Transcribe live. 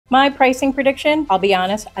My pricing prediction, I'll be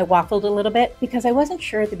honest, I waffled a little bit because I wasn't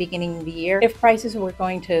sure at the beginning of the year if prices were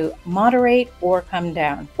going to moderate or come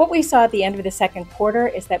down. What we saw at the end of the second quarter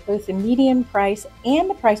is that both the median price and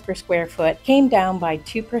the price per square foot came down by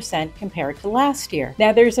 2% compared to last year.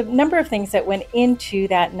 Now, there's a number of things that went into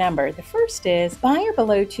that number. The first is buyer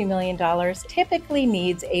below $2 million typically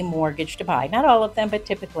needs a mortgage to buy. Not all of them, but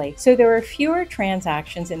typically. So there are fewer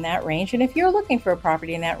transactions in that range. And if you're looking for a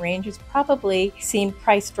property in that range, it's probably seen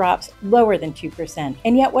price drops lower than 2%.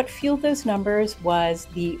 And yet what fueled those numbers was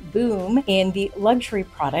the boom in the luxury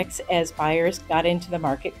products as buyers got into the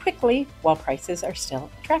market quickly while prices are still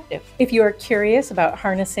attractive. If you are curious about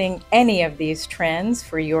harnessing any of these trends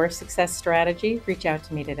for your success strategy, reach out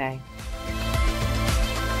to me today.